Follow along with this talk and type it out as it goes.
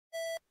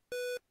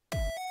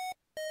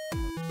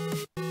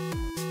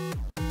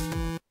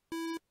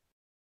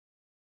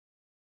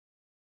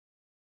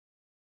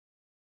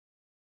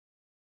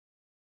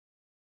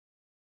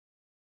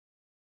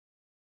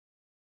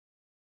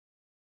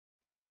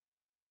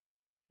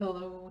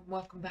Hello and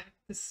welcome back.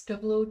 This is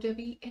Double O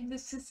Debbie, and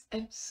this is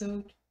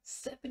episode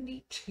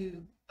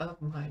 72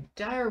 of my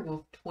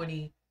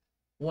DireWolf20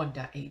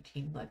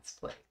 1.18 Let's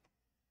Play.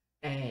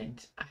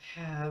 And I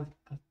have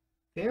a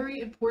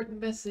very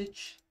important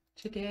message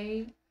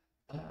today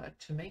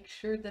to make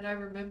sure that I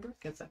remember,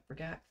 because I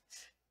forgot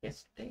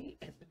yesterday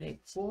and the day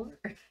before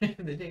and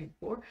the day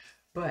before.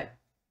 But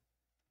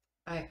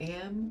I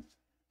am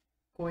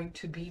going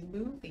to be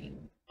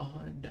moving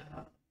on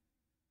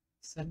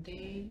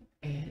Sunday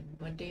and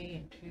Monday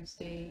and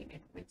Tuesday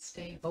and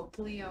Wednesday.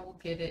 Hopefully I will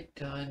get it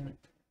done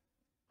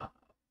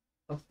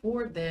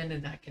before then,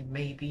 and I can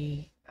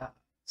maybe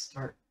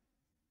start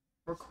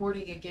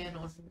recording again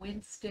on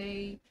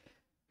Wednesday,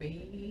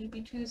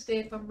 maybe Tuesday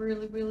if I'm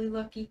really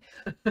lucky.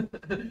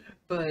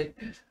 But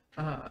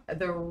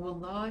there will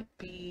not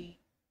be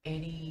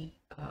any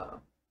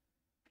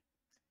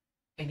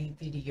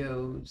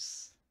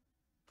videos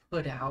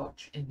put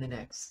out in the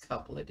next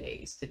couple of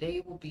days.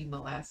 Today will be my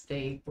last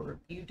day for a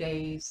few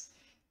days,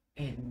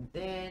 and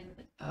then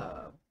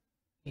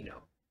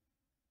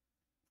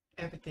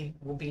everything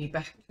will be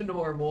back to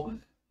normal,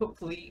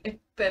 hopefully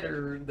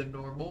better than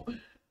normal.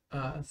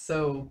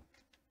 So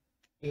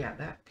yeah,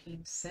 that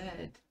being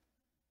said,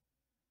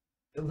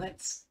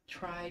 let's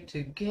try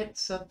to get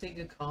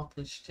something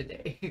accomplished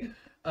today.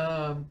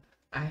 I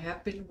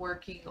have been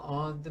working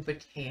on the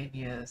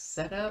Botania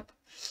setup.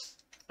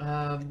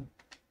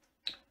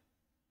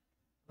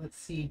 Let's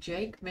see,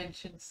 Jake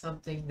mentioned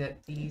something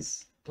that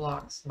these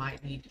blocks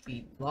might need to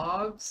be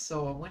logs,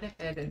 so I went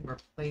ahead and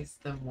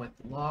replaced them with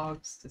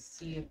logs to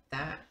see if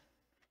that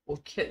will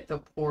get the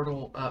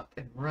portal up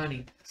and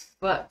running.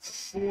 But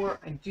before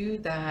I do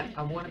that,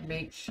 I want to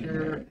make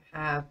sure I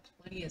have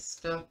plenty of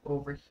stuff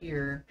over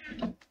here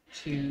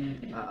to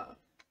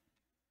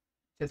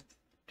just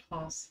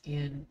toss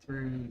in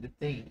through the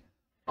thing.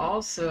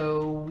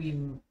 Also,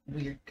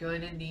 we're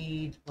gonna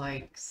need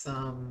like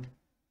some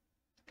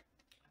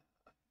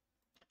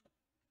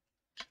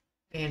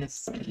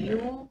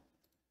steel,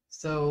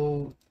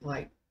 so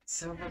like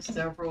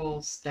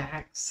several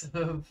stacks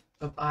of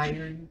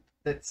iron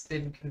that's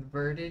been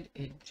converted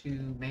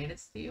into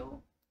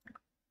steel.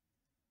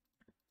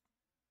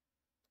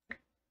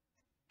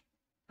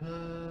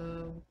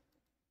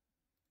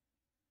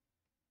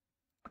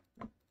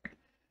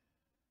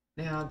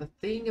 Now the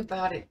thing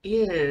about it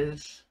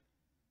is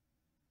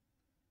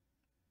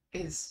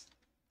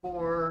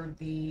for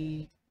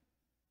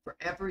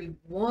every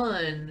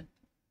one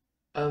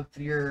of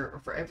your,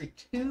 for every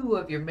 2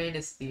 of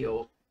your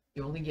steel,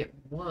 you only get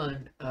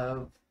 1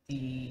 of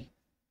the,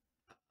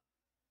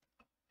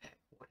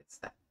 what is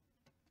that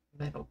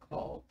metal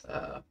called?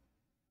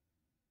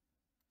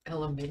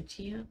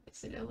 Elementium?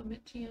 Is it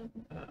elementium?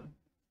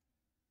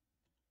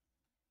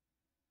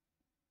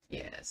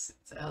 Yes,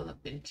 it's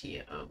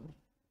elementium.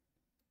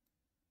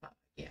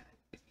 Yeah,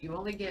 you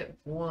only get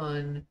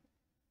 1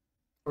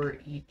 for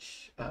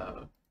each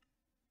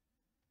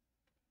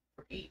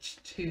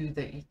 2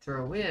 that you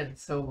throw in,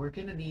 so we're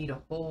gonna need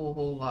a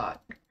whole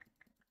lot.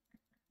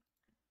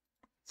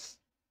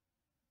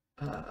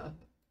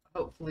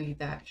 Hopefully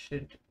that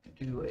should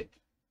do it.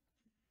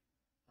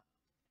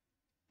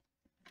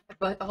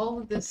 But all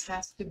of this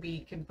has to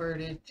be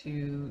converted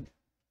to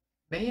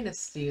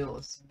steel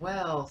as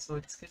well, so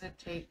it's gonna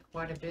take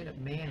quite a bit of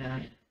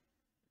mana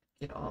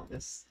to get all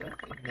this stuff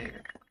in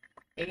there.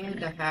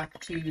 And I have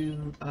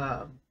to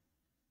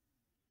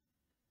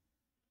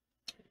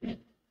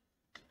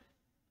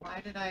why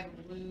did I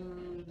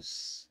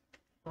lose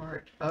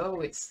part?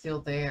 Oh, it's still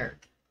there.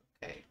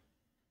 Okay.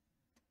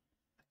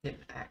 I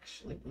didn't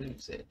actually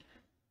lose it.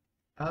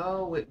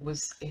 Oh, it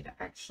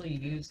actually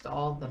used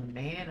all the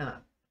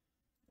mana.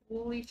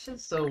 Holy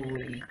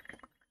shizzoli.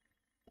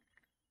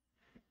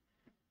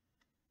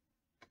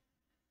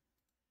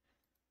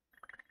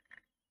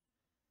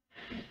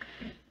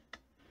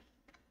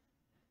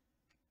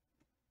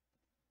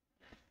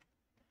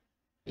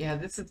 Yeah,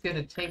 this is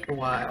gonna take a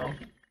while.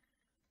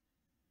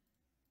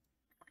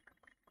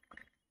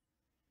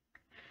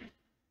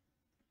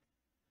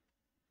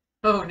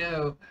 Oh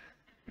no.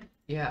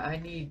 Yeah, I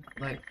need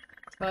like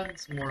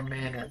tons more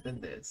mana than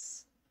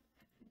this.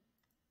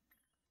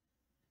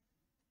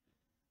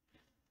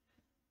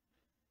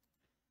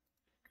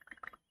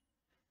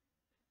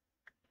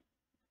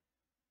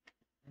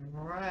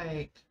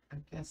 Right. I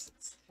guess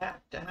it's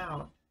tapped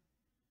out.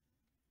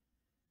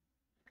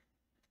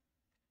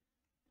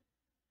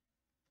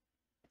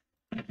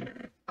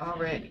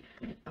 Already.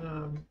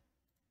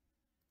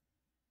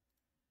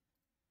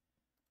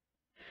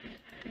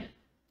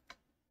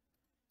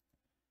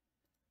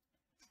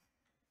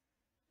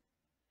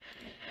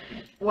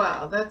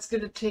 Wow, that's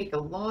going to take a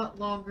lot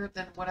longer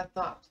than what I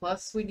thought.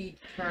 Plus, we need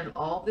to turn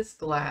all this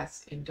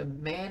glass into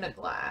mana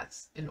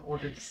glass in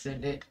order to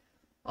send it,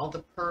 all the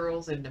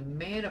pearls into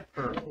mana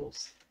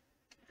pearls.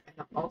 And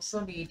I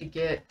also need to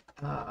get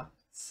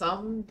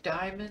some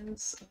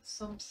diamonds of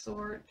some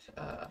sort.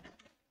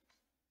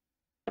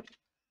 What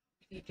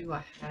do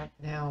I have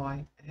now?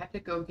 I had to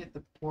go get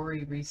the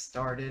quarry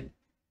restarted.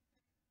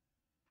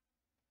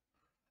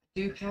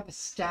 do have a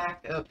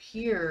stack up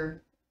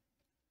here.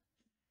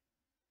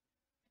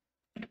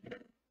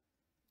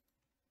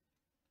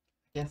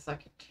 Guess I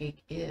could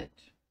take it.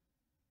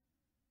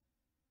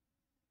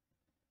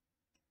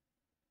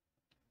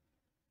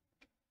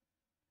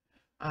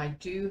 I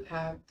do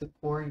have the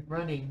quarry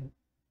running.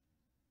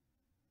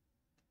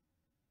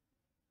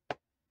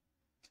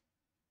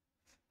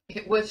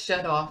 It was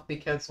shut off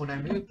because when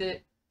I moved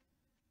it,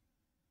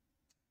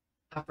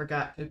 I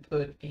forgot to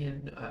put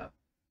in,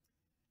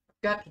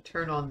 forgot to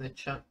turn on the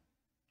chunk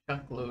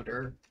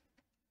loader.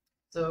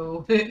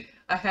 So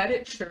I had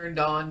it turned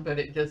on, but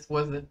it just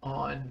wasn't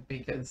on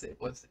because it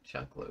wasn't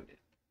chunk loaded.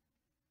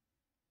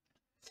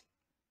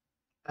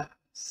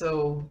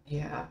 So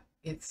yeah,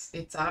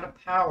 it's out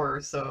of power,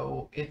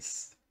 so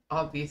it's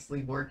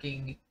obviously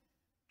working,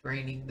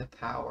 draining the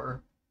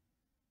power.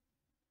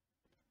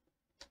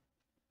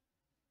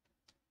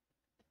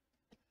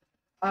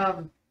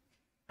 Um,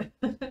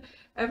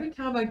 every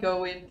time I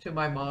go into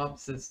my mob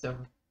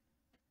system,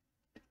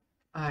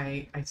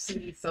 I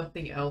see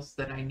something else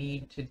that I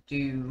need to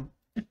do.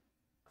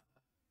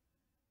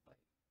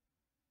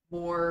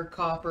 More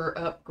copper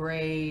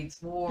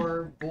upgrades,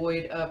 more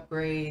void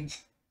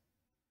upgrades.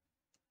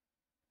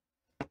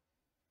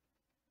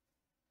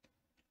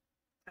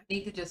 I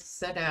need to just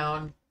sit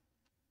down,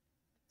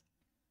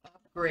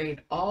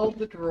 upgrade all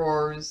the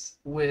drawers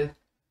with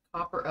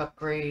copper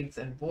upgrades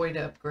and void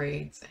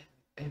upgrades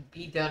and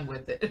be done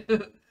with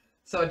it.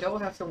 So I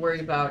don't have to worry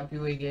about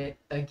doing it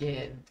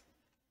again.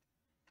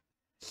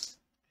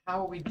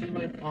 How are we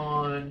doing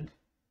on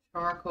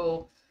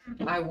charcoal?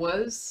 I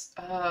was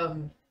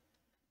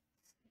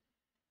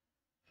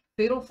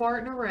fiddle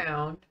farting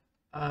around,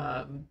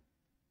 um,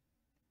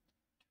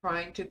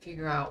 trying to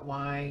figure out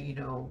why,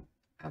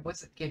 I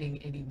wasn't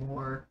getting any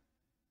more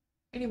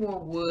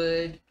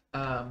wood.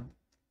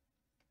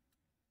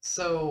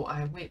 So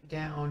I went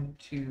down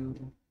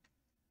to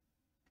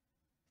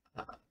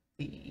uh,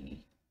 the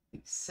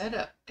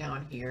setup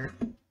down here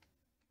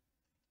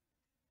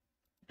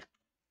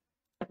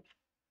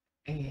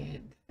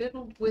and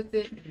fiddled with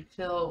it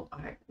until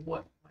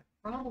what my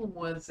problem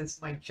was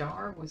is my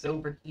jar was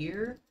over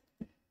here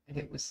and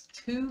it was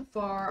too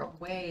far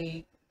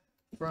away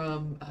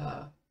from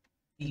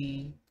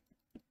the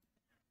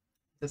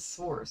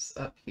source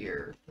up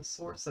here, the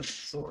source of the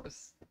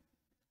source.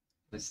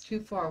 It was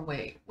too far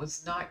away,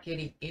 was not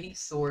getting any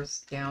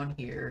source down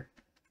here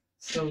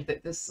so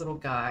that this little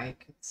guy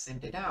could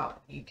send it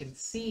out. You can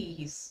see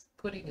he's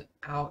putting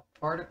out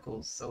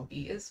particles, so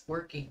he is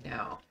working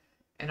now.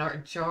 And our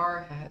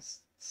jar has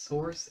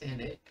source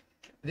in it,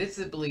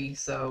 visibly,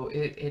 so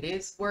it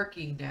is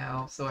working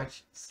now. So I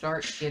should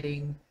start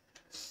getting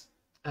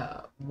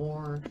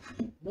more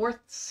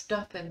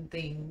stuff and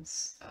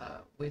things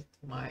with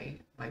my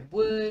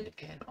wood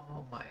and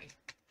all my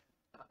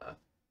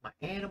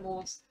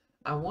animals.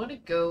 I want to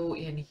go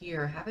in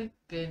here. I haven't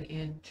been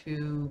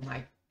into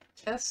my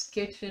test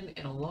kitchen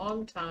in a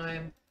long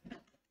time,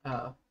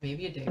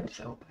 maybe a day or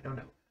so, I don't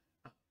know.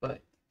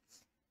 But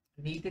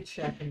I need to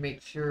check and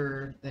make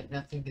sure that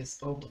nothing is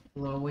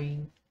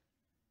overflowing.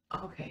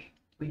 Okay,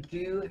 we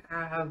do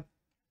have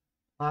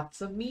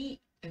lots of meat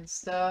and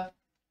stuff.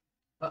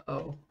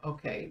 Uh-oh,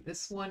 okay,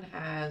 this one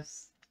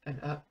has an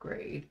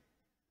upgrade.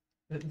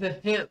 The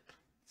hemp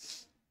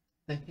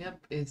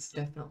is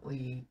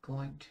definitely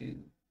going to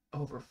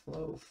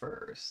overflow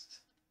first.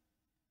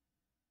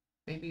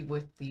 Maybe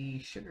with the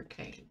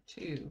sugarcane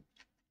too.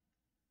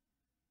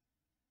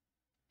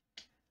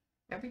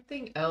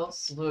 Everything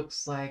else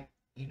looks like,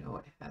 it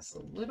has a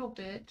little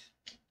bit,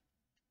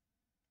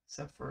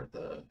 except for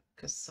the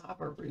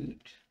cassava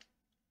root.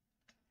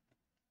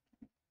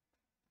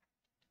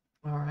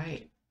 All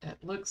right,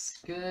 that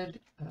looks good.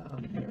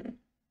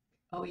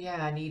 Oh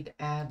yeah, I need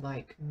to add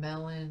like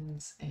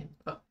melons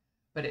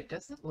but it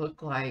doesn't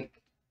look like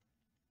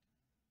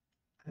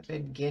I've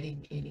been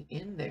getting any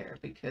in there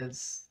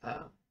because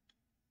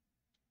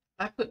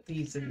I put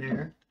these in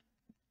there.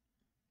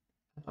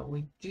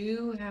 We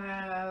do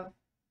have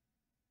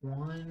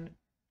one.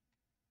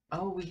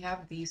 Oh, we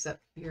have these up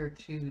here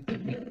too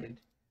that we could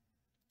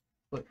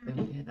put them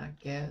in, I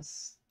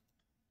guess.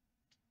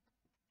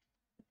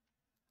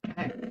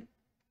 I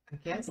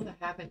guess I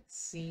haven't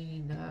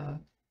seen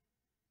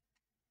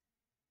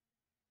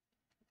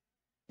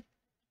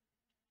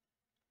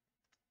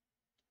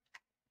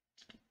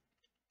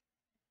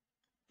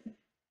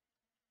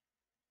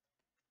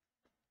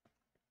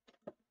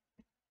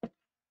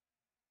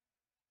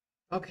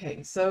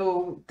okay,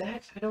 so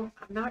that I'm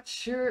not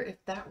sure if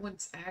that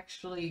one's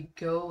actually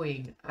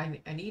going. I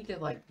need to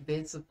like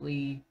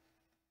visibly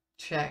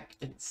check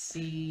and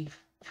see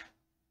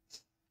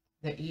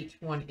that each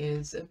one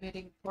is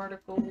emitting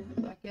particles,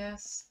 I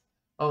guess.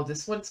 Oh,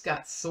 this one's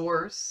got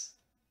source.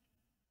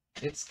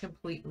 It's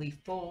completely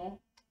full.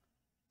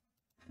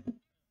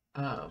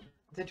 The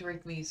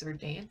Drigmeys are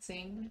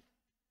dancing.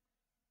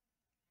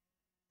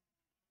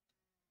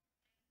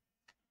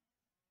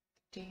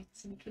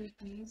 Dancing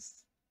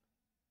Drigmeys.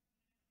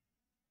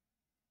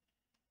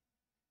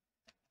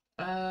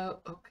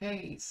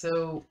 Okay,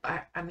 so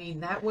I mean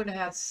that one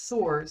has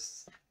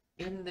source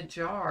in the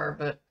jar,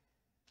 but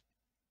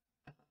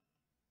I'm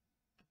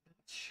not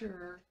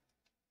sure.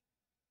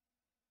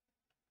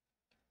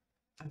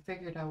 I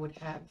figured I would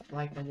have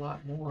like a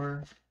lot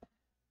more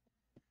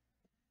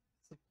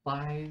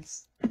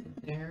supplies in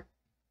there.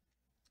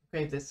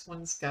 Okay, this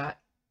one's got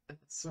a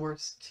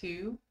source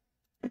 2.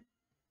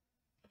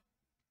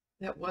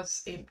 That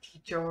was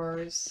empty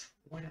jars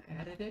when I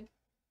added it.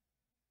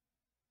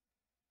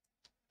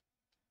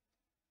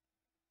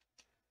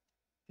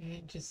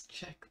 And just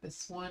check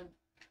this one.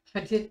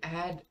 I did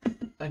add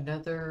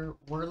another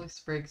whirly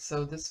sprig,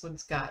 so this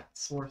one's got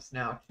source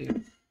now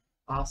too.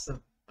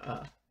 Awesome.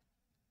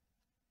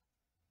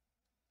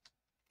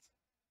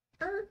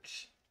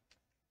 Perch.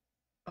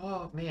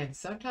 Oh man,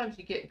 sometimes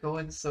you get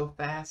going so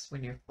fast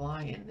when you're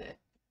flying that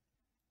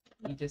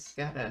you just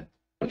gotta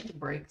put the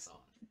brakes on.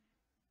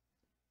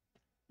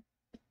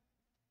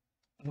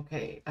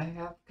 Okay, I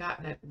have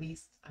gotten at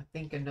least, I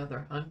think,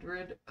 another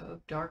 100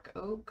 of dark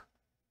oak.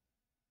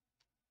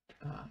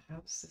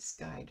 How's this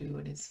guy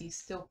doing? Is he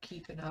still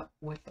keeping up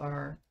with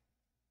our...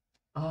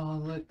 Oh,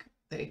 look,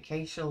 the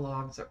acacia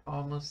logs are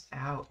almost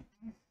out.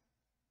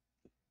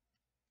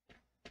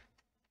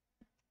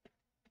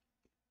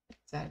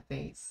 Sad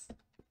face.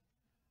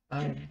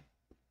 I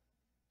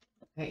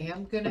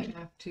am gonna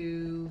have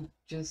to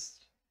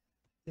just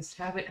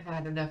haven't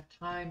had enough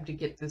time to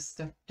get this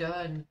stuff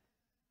done.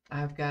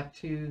 I've got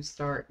to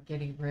start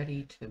getting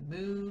ready to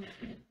move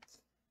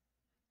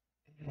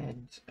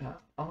and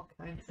all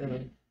kinds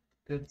of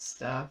good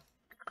stuff.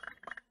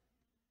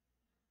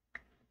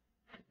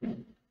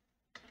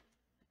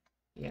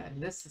 Yeah,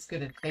 and this is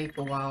going to take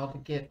a while to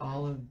get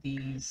all of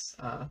these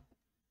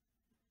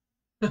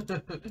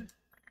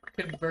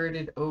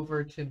converted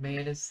over to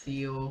Mana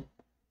Steel.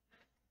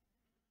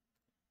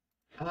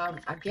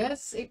 I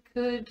guess it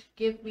could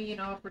give me an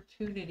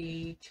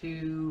opportunity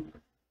to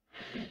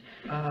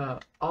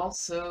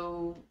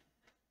also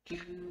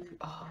do...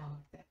 Oh,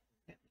 that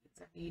means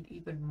I need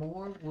even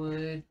more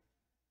wood.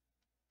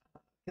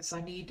 Because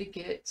I need to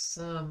get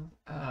some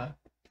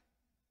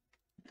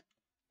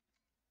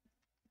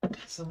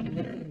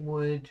living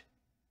wood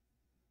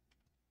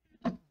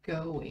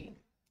going,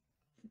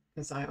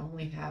 because I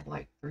only have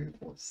like 3 or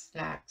 4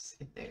 stacks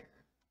in there.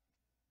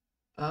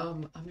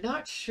 I'm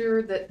not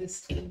sure that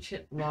this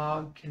ancient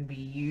log can be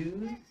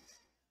used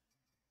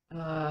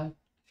to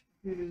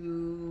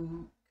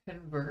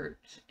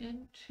convert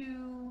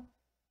into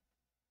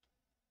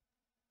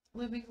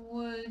living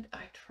wood.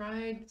 I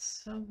tried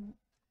some.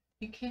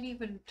 You can't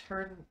even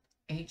turn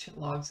ancient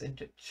logs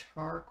into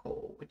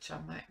charcoal, which I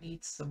might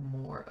need some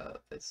more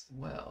of as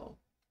well.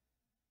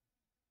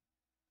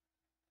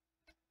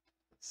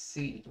 Let's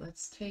see,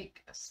 let's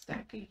take a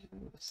stack of you,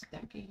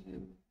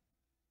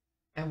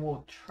 and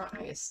we'll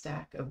try a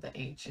stack of the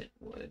ancient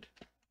wood.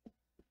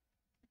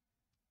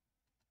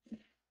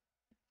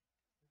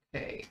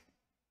 Okay.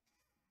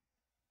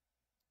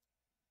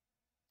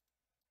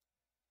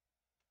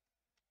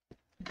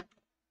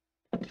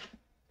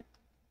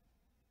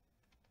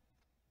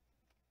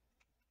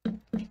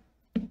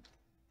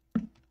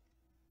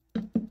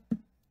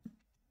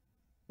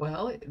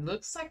 Well, it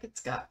looks like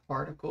it's got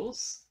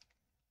particles.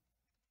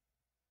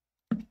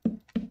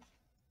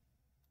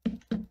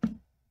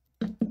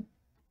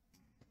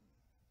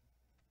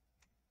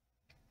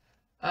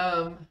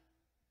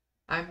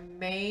 I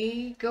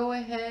may go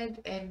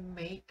ahead and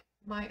make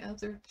my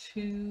other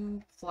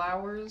 2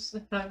 flowers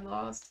that I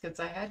lost, because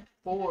I had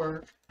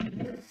 4,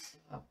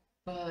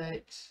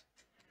 but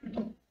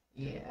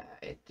yeah,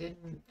 it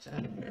didn't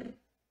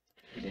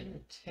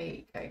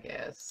take, I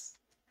guess.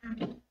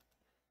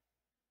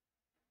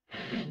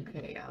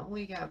 Okay, I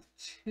only have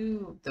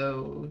 2 of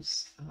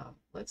those.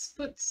 Let's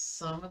put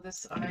some of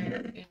this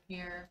iron in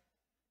here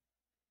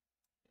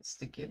just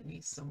to give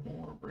me some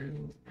more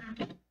room.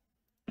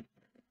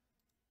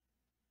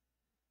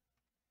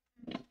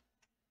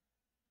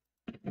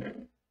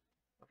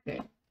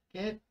 Okay,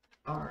 get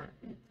our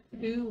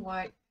 2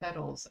 white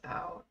petals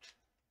out.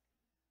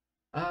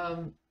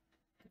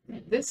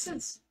 This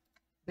has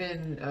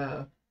been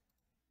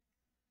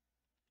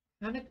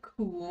kind of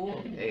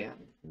cool. Okay, I'm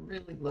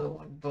really low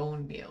on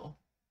bone meal.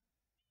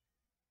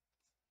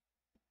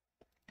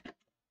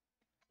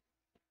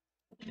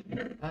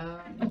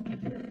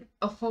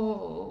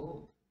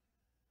 Oh,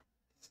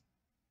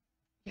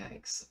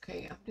 yikes.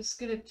 Okay, I'm just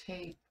gonna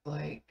take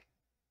like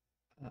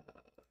a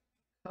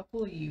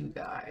couple of you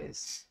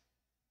guys.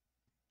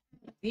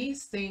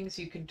 These things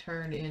you can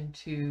turn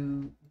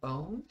into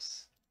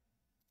bones.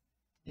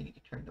 Then you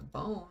can turn the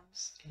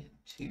bones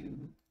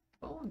into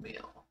bone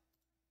meal.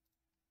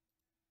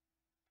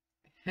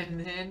 And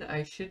then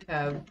I should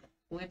have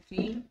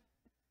plenty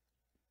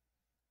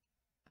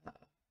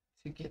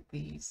to get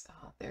these.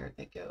 Oh, there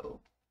they go.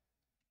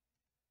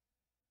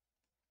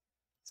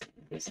 So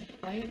just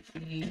plant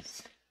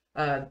these.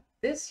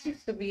 This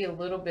used to be a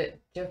little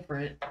bit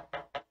different,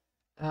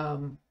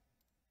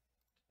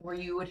 where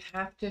you would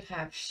have to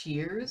have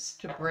shears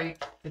to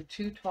break the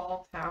 2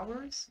 tall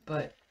towers,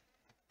 but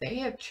they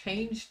have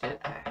changed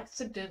it. I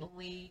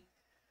accidentally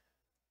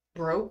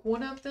broke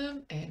one of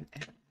them and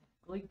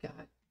really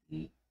got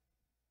the,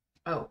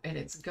 oh, and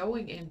it's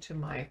going into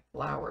my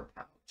flower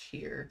pouch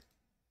here.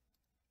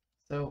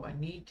 So I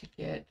need to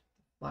get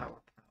the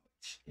flower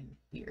pouch in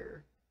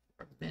here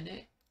for a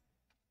minute.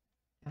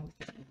 Now we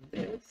can do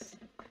this.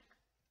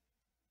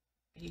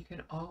 You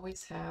can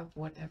always have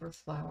whatever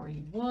flower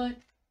you want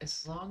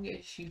as long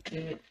as you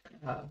get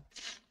a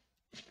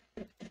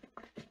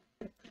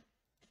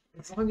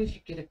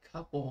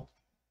couple.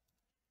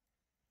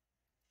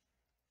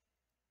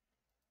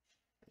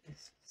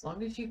 As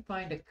long as you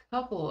find a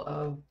couple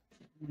of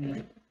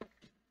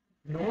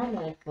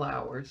normal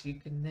flowers, you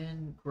can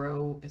then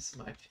grow as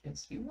much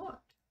as you want.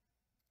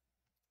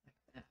 Like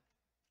that.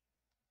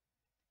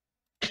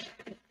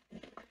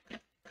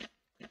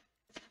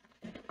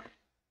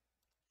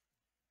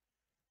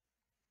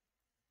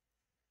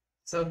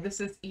 So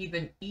this is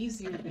even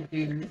easier to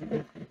do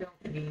because you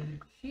don't need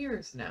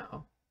shears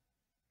now.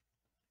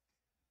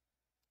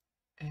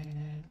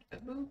 And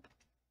boop.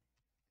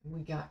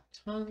 We got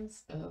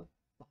tons of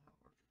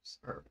flowers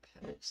or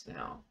petals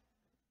now.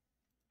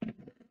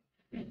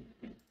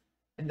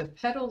 And the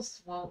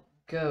petals won't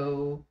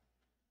go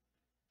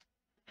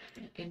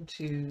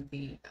into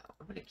the,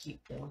 I'm going to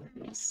keep one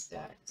of these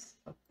stacks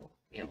of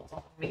meal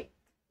on me.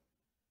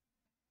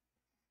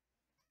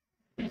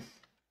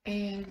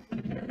 And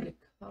a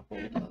couple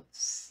of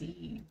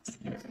seeds.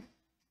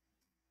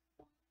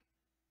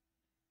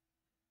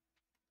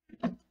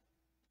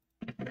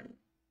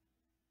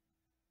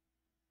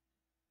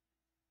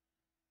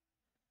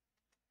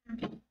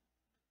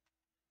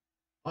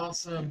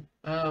 Awesome.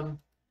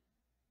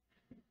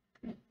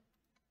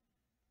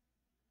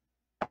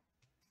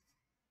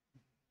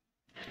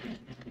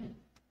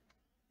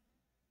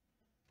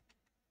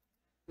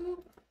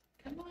 Ooh,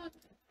 come on.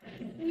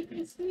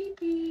 Sleepy,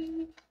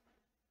 sleepy.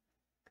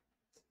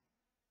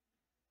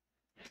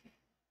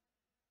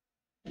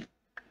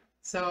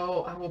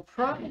 So I will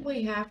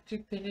probably have to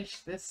finish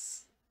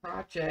this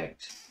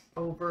project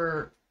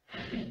over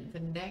the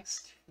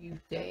next few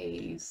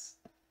days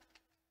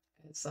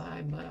as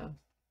I'm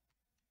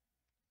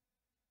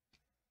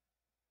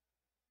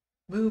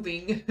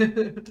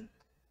moving.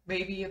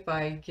 Maybe if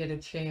I get a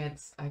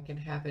chance, I can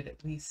have it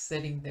at least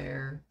sitting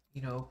there,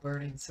 you know,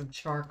 burning some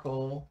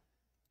charcoal,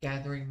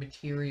 gathering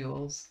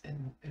materials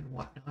and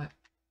whatnot.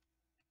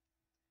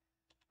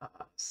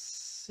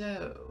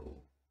 So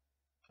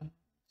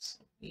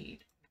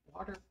need a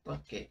water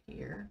bucket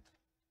here.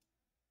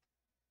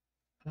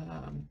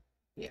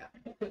 Yeah,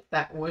 put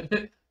that one.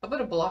 I'll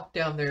put a block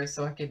down there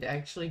so I could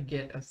actually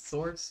get a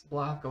source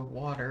block of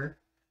water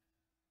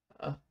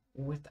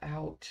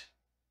without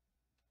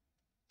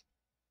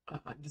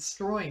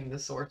destroying the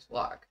source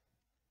block.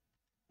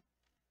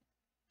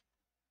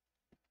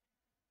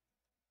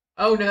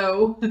 Oh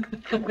no,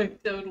 I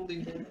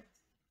totally did.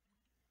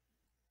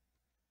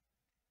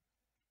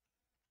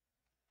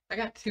 I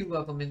got two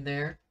of them in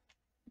there.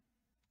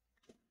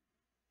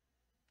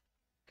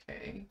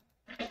 Okay.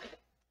 I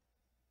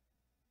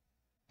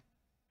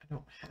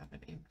don't have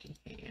an empty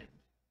hand.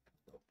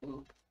 A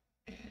boop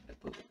and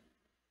a boop.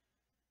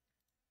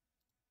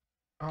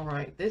 All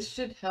right, this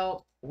should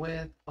help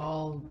with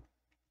all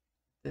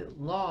the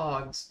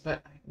logs,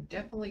 but I'm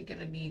definitely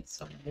gonna need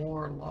some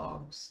more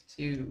logs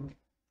too.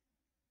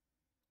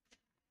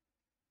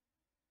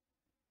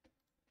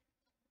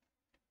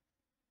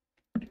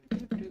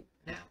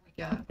 Now we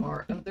got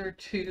our other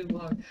two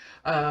logs.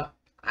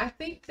 I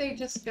think they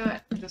just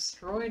got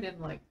destroyed in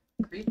like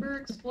creeper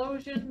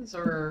explosions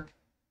or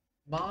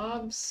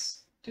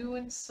mobs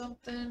doing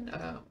something.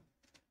 Not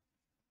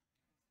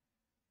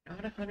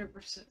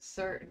 100%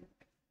 certain.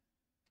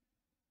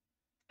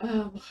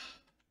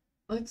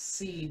 Let's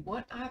see.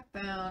 What I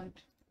found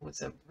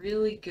was a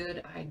really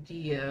good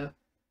idea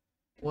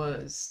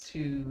was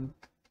to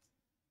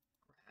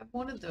grab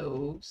one of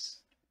those,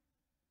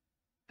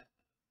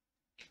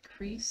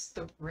 increase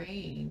the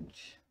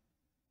range,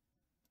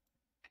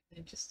 and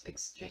then just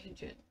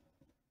exchange it.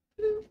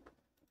 Boop.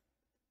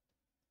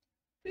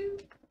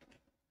 Boop.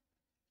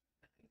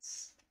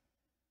 Nice.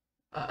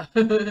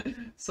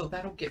 So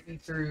that'll get me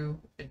through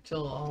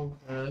until all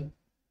the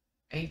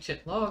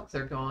ancient logs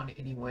are gone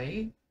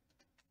anyway.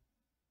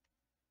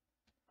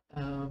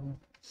 Let's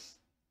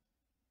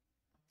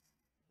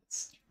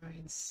try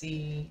and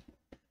see.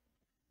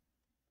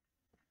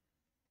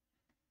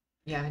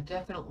 Yeah, I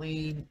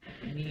definitely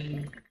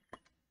need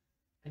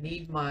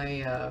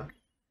my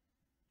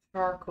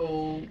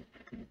charcoal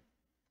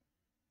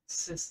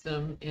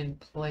system in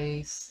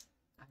place.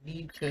 I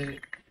need to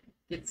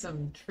get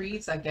some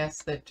trees, I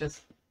guess, that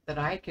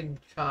I can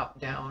chop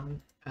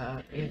down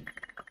if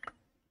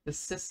the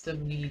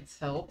system needs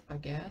help, I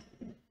guess.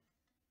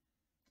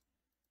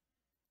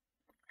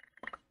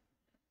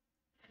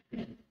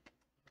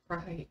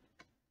 Right.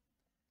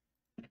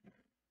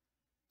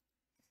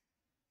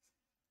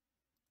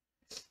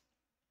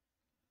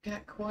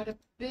 Got quite a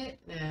bit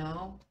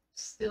now.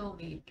 Still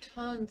need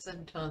tons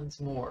and tons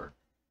more.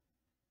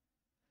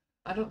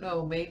 I don't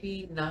know,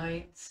 maybe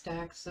 9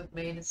 stacks of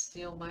mana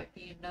steel might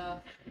be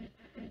enough.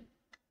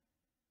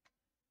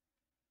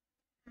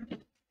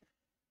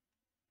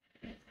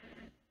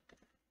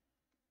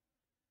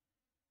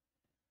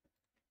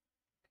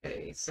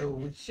 Okay, so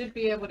we should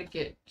be able to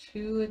get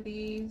 2 of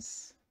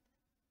these.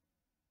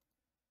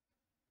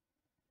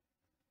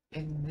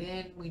 And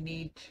then we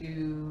need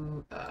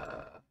to,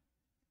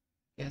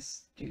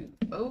 yes, do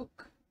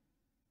oak.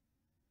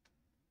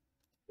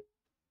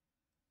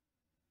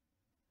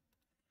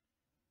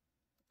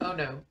 Oh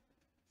no.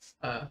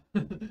 Had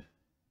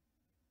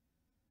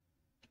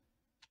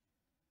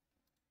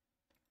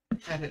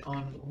it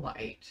on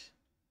light.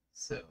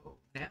 So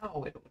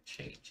now it'll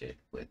change it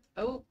with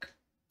oak.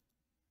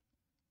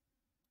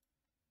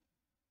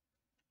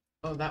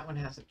 Oh, that one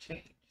hasn't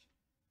changed.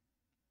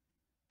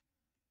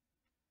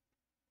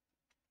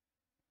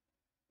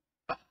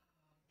 Oh,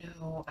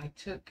 no, I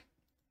took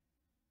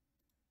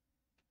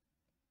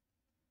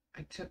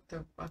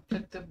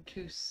them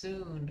too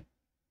soon.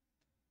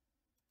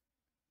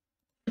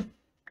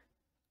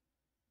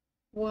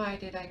 Why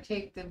did I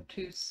take them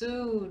too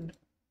soon?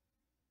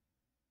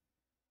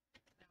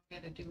 I'm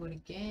gonna do it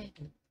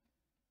again.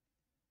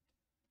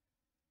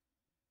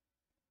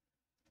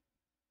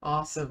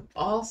 Awesome.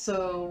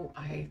 Also,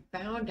 I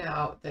found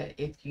out that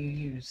if you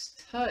use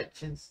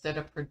touch instead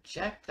of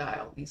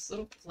projectile, these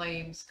little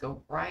flames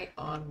go right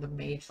on the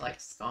mage-like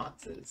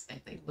sconces,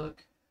 and they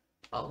look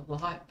a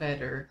lot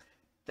better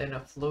than a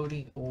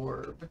floating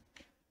orb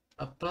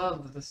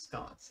above the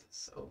sconces.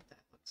 So that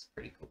looks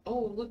pretty cool.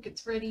 Oh, look,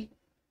 it's ready.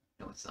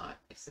 No, it's not.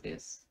 Yes, it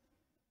is.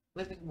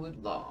 Living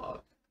wood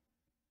log.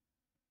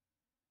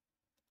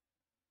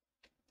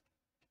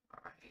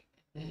 All right,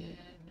 and then...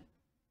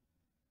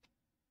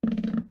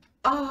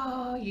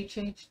 Oh, you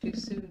changed too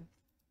soon.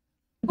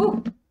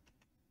 Whew.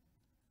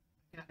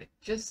 Got it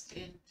just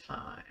in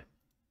time.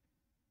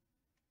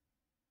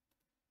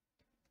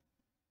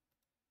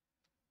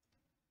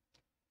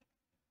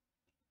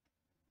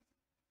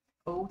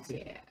 Oh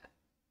yeah.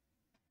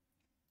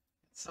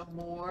 Some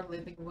more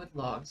living wood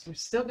logs. We're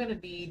still going to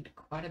need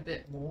quite a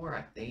bit more,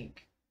 I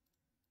think.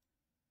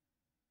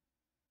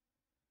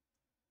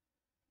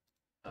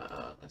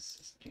 Let's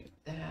just do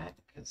that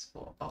because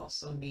we'll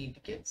also need to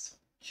get some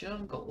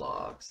jungle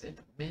logs in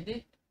a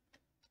minute.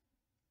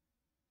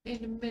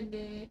 In a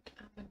minute,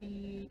 I'm going to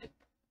need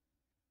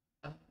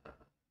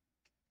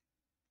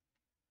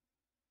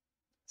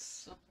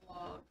some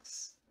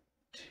logs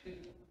to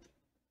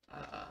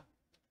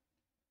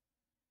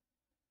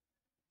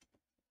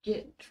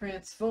get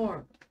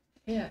transformed.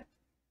 Yeah.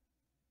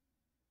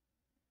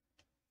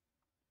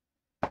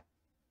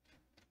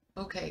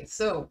 Okay,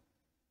 so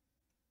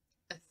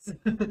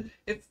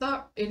it's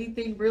not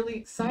anything really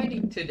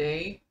exciting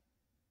today,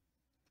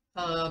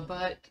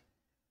 but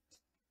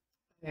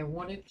I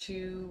wanted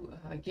to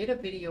get a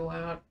video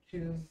out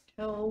to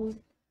tell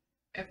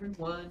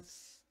everyone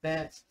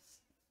that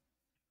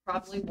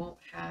probably won't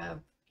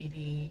have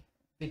any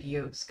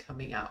videos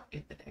coming out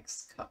in the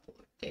next couple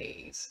of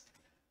days.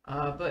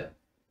 But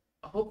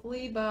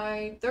hopefully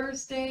by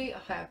Thursday,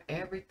 I'll have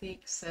everything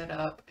set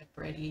up and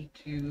ready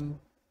to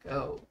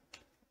go.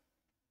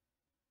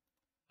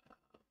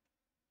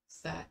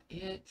 Is that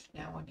it?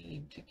 Now I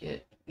need to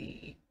get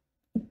the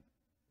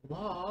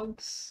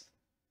logs.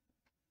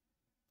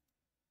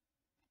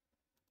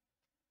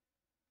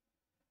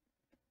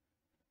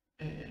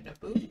 And a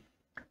boop.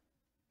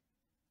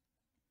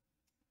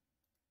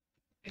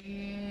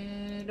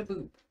 And a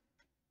boop.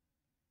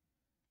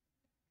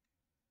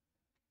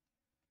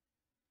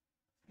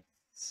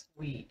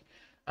 Sweet.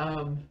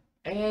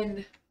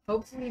 And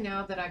hopefully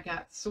now that I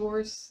got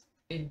source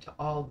into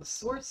all the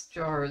source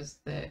jars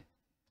that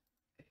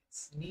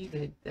it's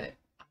needed, that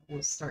I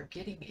will start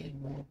getting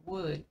in more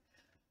wood.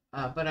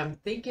 But I'm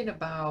thinking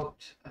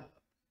about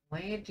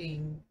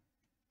planting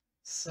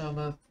some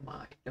of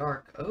my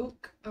dark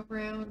oak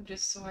around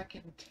just so I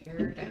can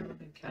tear down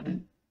and kind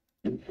of,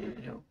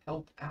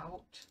 help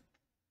out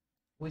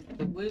with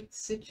the wood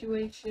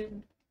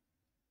situation.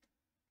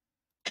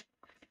 I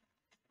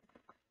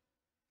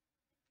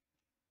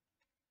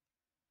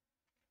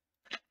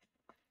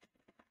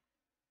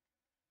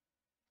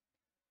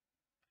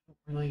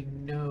don't really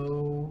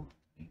know.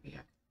 Maybe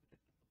I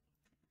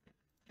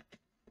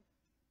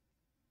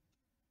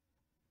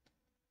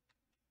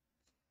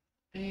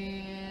can,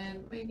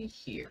 and maybe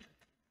here.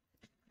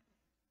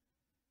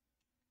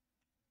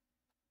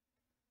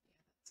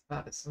 That's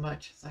about as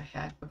much as I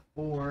had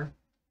before.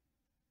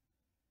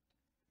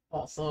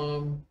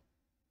 Awesome.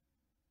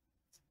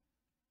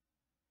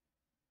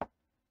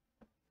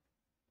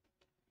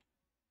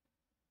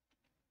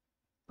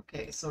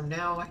 Okay, so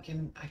now I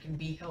can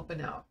be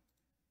helping out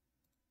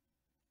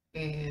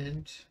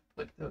and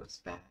put those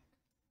back.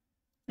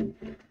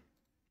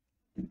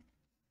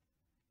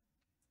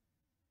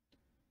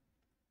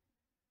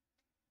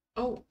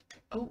 Oh,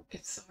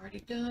 it's already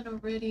done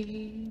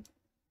already.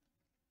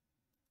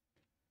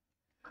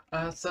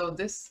 So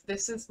this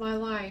is my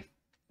life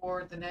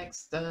for the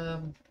next I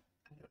don't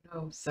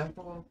know,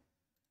 several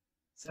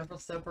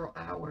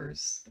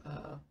hours.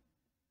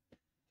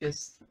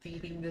 just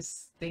feeding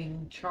this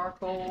thing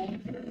charcoal,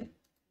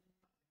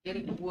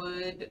 getting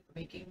wood,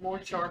 making more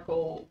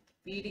charcoal,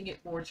 feeding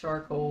it more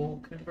charcoal,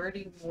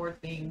 converting more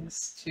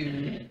things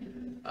to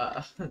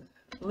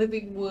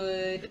living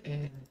wood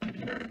and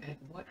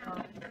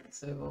whatnot.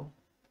 So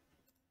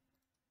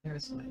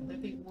there's my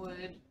living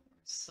wood,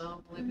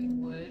 some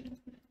living wood.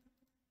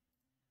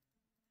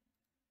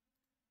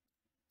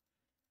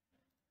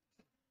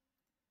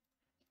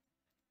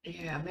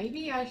 Yeah,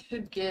 maybe I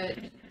should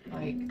get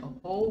like a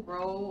whole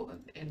row of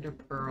ender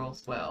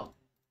pearls, well,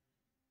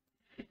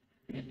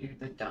 and do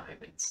the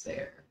diamonds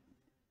there.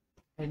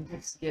 And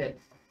just get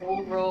a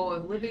whole row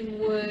of living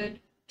wood,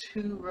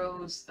 2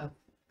 rows of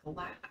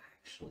glass.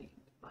 Actually,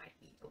 might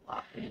need a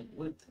lot more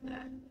wood than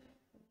that.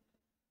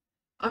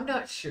 I'm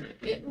not sure.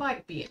 It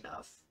might be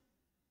enough.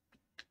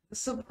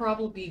 This will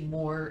probably be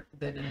more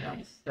than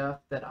enough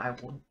stuff that I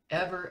will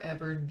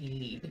ever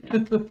need.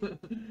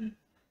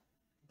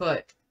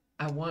 But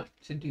I want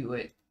to do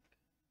it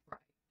right.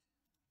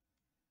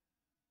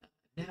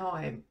 Now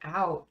I'm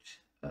out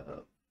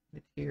of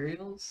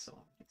materials, so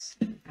I'm just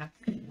going to have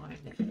to line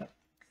it up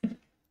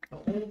the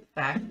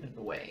old-fashioned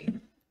way.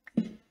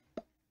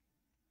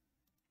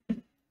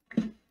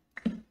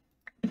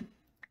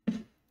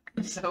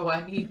 So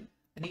I need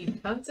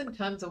tons and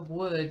tons of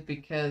wood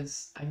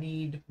because I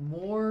need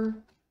more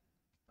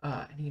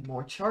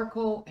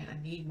charcoal and I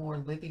need more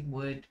living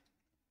wood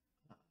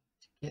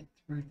to get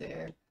through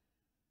there.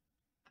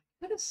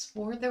 I could have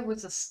swore there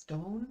was a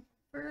stone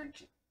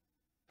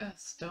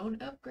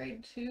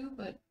upgrade too,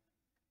 but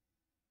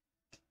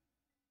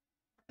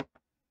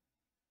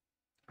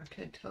I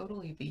could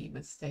totally be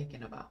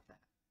mistaken about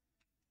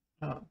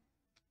that.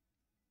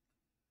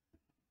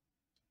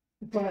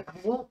 But I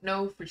won't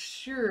know for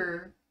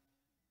sure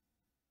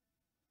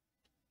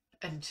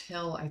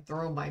until I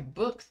throw my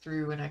book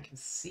through and I can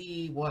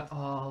see what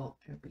all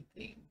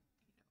everything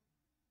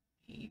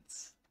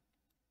needs.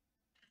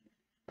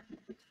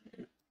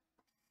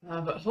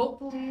 But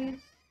hopefully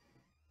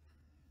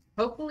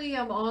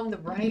I'm on the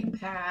right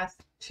path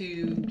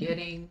to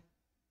getting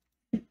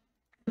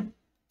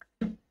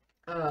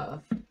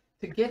the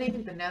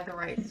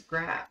netherite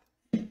scrap.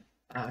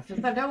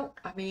 Because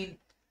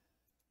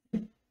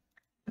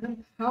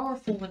I'm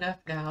powerful enough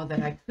now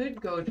that I could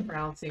go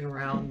trouncing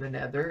around the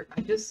nether.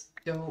 I just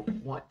don't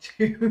want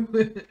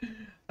to.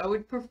 I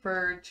would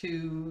prefer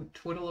to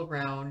twiddle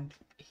around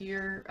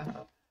here,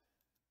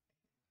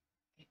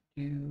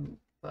 do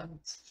fun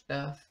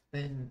stuff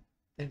than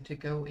to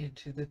go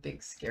into the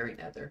big scary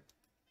nether.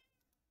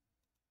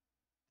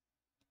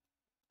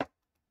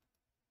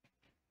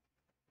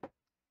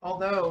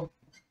 Although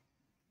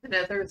the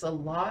nether is a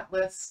lot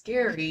less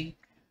scary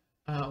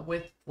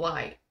with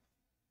flight.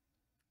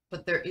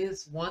 But there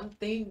is one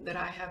thing that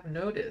I have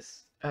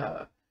noticed.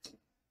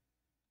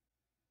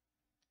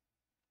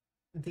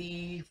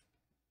 The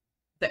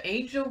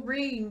angel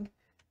ring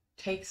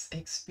takes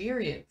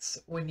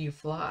experience when you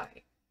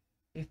fly.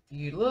 If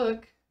you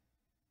look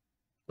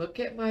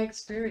at my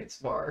experience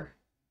bar.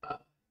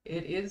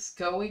 It is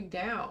going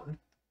down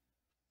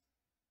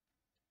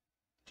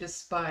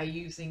just by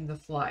using the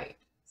flight.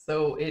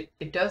 So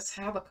it does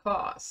have a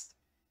cost.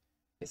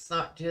 It's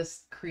not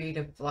just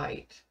creative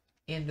flight.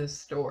 End of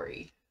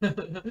story.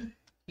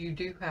 You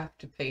do have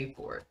to pay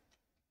for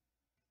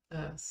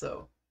it.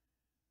 So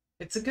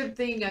it's a good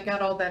thing I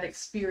got all that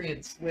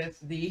experience with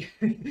the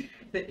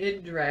the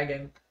end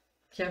dragon.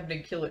 Having to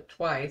kill it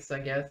twice, I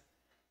guess.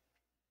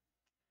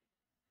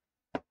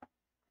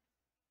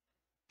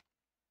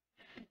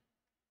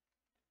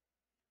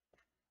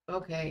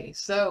 Okay,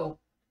 so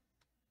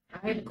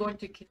I'm going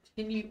to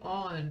continue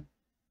on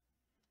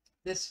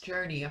this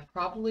journey. I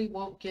probably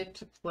won't get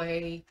to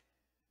play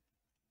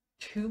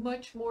too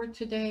much more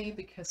today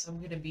because I'm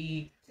going to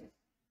be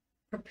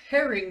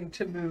preparing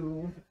to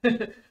move.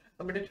 I'm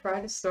going to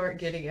try to start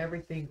getting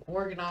everything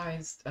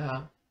organized,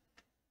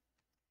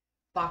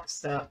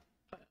 boxed up,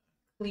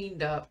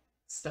 cleaned up,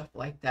 stuff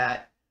like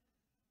that.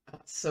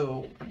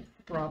 So I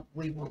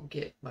probably won't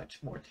get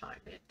much more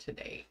time in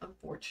today,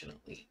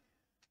 unfortunately.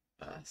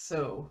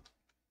 So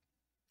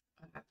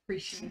I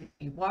appreciate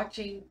you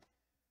watching,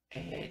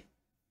 and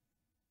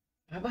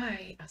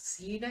bye-bye. I'll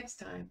see you next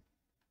time.